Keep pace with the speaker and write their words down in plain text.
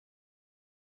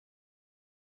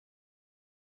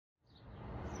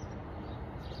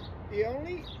The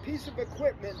only piece of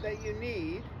equipment that you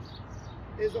need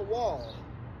is a wall.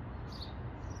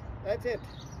 That's it.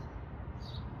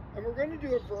 And we're going to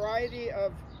do a variety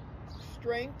of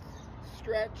strength,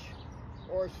 stretch,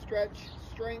 or stretch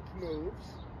strength moves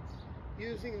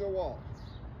using the wall.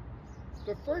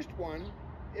 The first one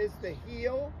is the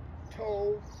heel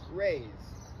toe raise.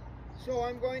 So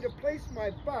I'm going to place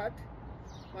my butt,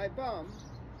 my bum,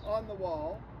 on the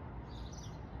wall.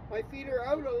 My feet are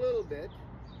out a little bit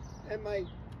and my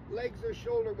legs are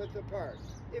shoulder width apart.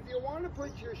 If you want to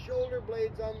put your shoulder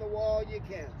blades on the wall, you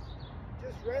can.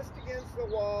 Just rest against the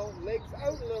wall, legs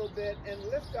out a little bit, and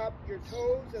lift up your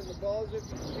toes and the balls of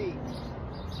your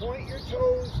feet. Point your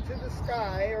toes to the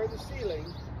sky or the ceiling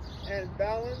and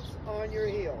balance on your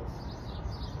heels.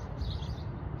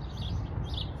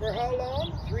 For how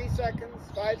long? 3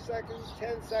 seconds, 5 seconds,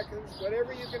 10 seconds,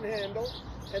 whatever you can handle.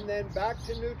 And then back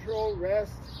to neutral,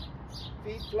 rest,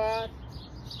 feet flat.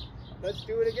 Let's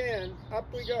do it again.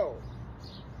 Up we go.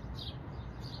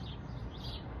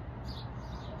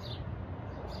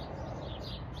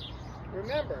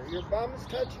 Remember, your bum's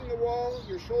touching the wall,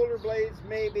 your shoulder blades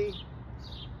maybe,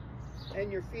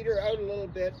 and your feet are out a little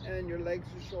bit, and your legs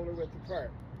are shoulder width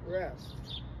apart. Rest.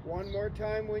 One more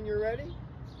time when you're ready.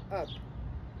 Up.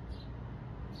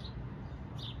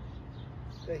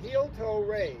 The heel toe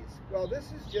raise. Well, this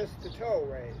is just the toe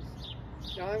raise.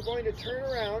 Now I'm going to turn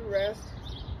around, rest,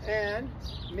 and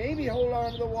maybe hold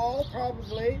on to the wall,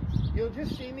 probably. You'll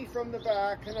just see me from the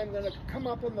back, and I'm going to come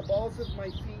up on the balls of my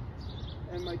feet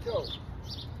and my toes.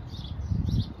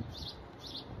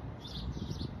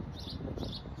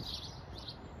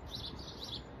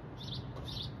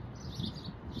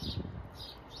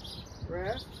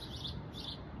 Rest.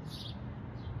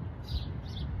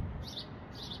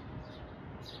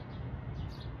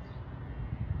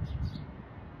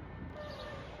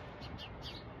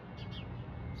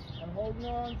 I'm holding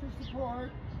on for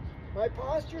support. My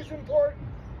posture is important.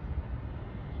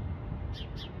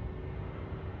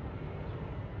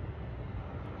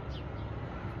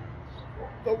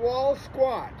 The wall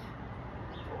squat.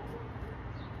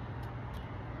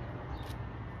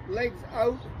 Legs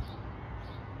out.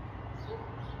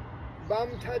 Bum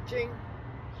touching.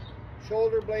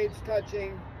 Shoulder blades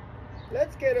touching.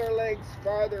 Let's get our legs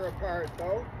farther apart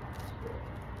though.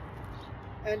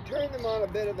 And turn them on a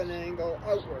bit of an angle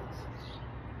outwards.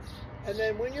 And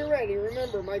then when you're ready,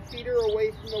 remember my feet are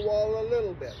away from the wall a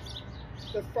little bit.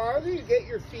 The farther you get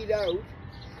your feet out,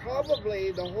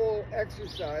 probably the whole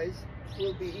exercise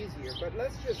will be easier. But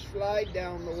let's just slide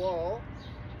down the wall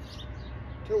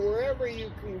to wherever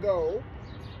you can go.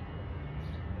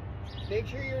 Make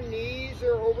sure your knees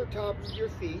are over top of your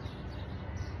feet.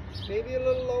 Maybe a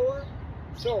little lower.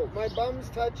 So my bum's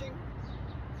touching.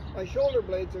 My shoulder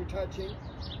blades are touching.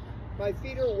 My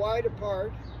feet are wide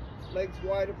apart, legs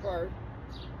wide apart.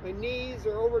 My knees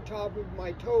are over top of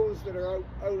my toes that are out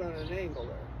on an angle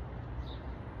there.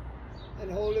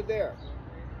 And hold it there.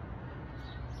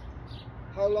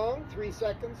 How long? 3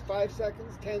 seconds, 5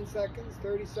 seconds, 10 seconds,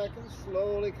 30 seconds.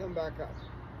 Slowly come back up.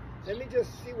 Let me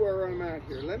just see where I'm at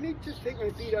here. Let me just take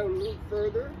my feet out a little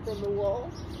further from the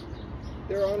wall.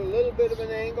 They're on a little bit of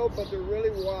an angle, but they're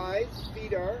really wide.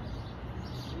 Feet are.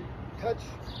 Touch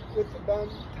with the bum,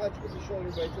 touch with the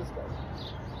shoulder blades. Let's go.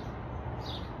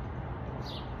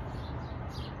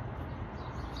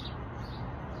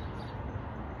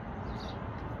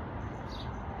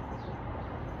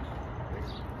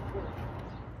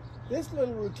 This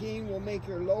little routine will make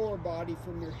your lower body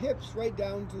from your hips right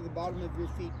down to the bottom of your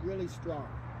feet really strong.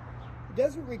 It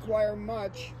doesn't require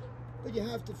much, but you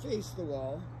have to face the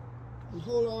wall and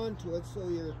hold on to it so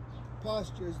your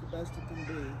posture is the best it can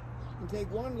be. And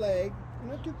take one leg,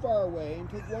 not too far away, and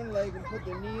take one leg and put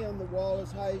the knee on the wall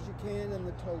as high as you can and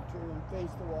the toe too, and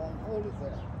face the wall and hold it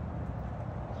there.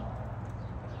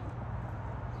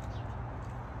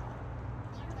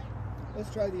 Let's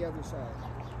try the other side.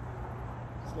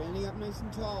 Standing up nice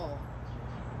and tall.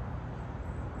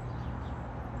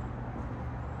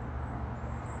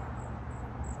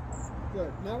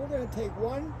 Good. Now we're going to take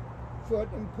one foot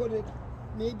and put it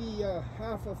maybe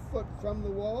half a foot from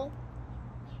the wall,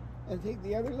 and take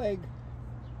the other leg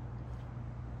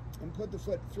and put the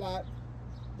foot flat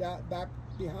back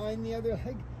behind the other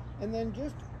leg, and then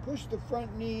just push the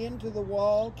front knee into the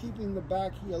wall, keeping the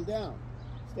back heel down.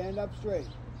 Stand up straight.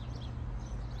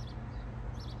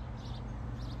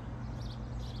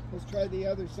 Let's try the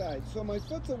other side. So my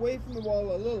foot's away from the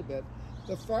wall a little bit.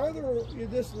 The farther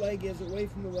this leg is away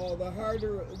from the wall, the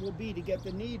harder it will be to get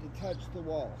the knee to touch the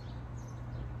wall.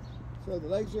 So the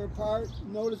legs are apart.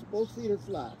 Notice both feet are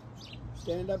flat.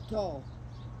 Stand up tall.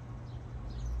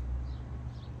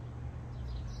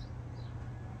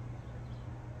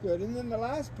 Good. And then the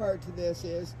last part to this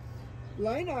is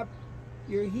line up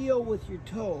your heel with your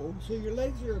toe so your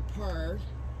legs are apart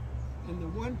and the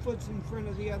one foot's in front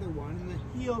of the other one and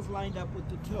the heel's lined up with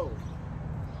the toe.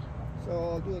 So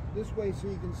I'll do it this way so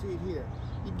you can see it here.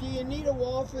 Do you need a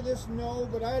wall for this? No,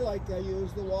 but I like to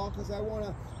use the wall because I want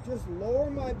to just lower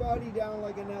my body down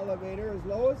like an elevator as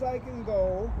low as I can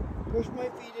go, push my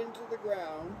feet into the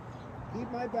ground,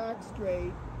 keep my back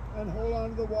straight, and hold on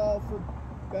to the wall for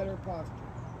better posture.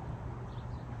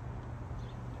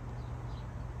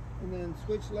 And then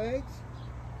switch legs,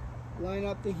 line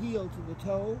up the heel to the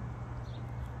toe,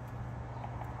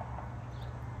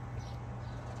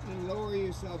 and lower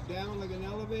yourself down like an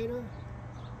elevator.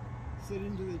 Sit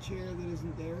into the chair that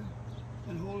isn't there,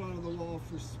 and hold onto the wall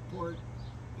for support,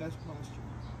 best posture.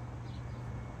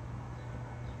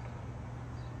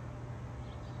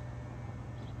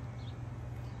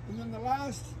 And then the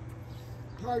last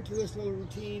part to this little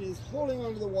routine is holding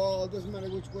onto the wall. It doesn't matter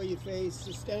which way you face,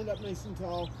 just stand up nice and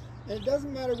tall. And it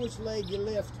doesn't matter which leg you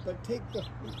lift, but take the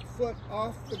foot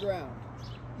off the ground.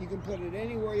 You can put it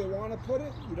anywhere you want to put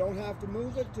it. You don't have to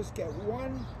move it. Just get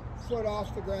one foot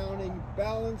off the ground and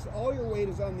balance. All your weight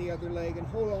is on the other leg and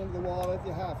hold on to the wall if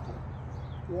you have to.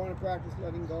 If you want to practice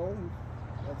letting go,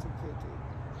 that's okay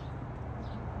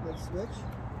too. Let's switch.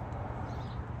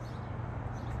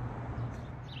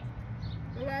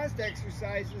 The last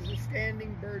exercise is a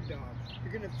standing bird dog.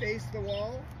 You're going to face the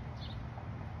wall.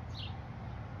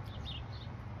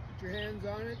 Put your hands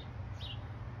on it.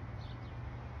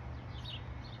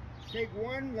 Take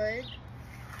one leg,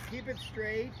 keep it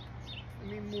straight.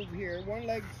 Let me move here. One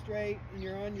leg straight and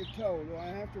you're on your toe. So I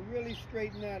have to really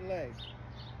straighten that leg.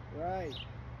 Right.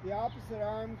 The opposite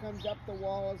arm comes up the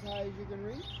wall as high as you can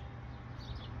reach.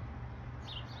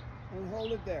 And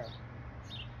hold it there.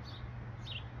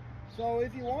 So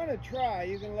if you want to try,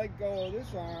 you can let go of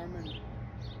this arm and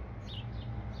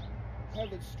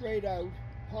have it straight out,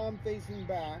 palm facing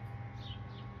back.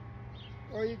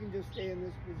 Or you can just stay in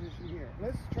this position here.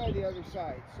 Let's try the other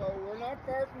side. So we're not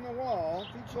far from the wall,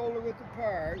 feet shoulder width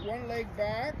apart, one leg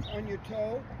back on your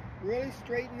toe, really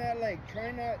straighten that leg.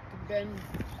 Try not to bend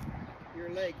your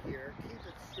leg here, keep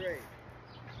it straight.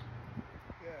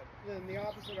 Good. Then the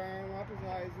opposite arm, opposite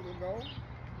eyes, it'll go.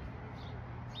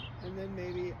 And then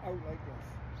maybe out like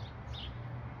this.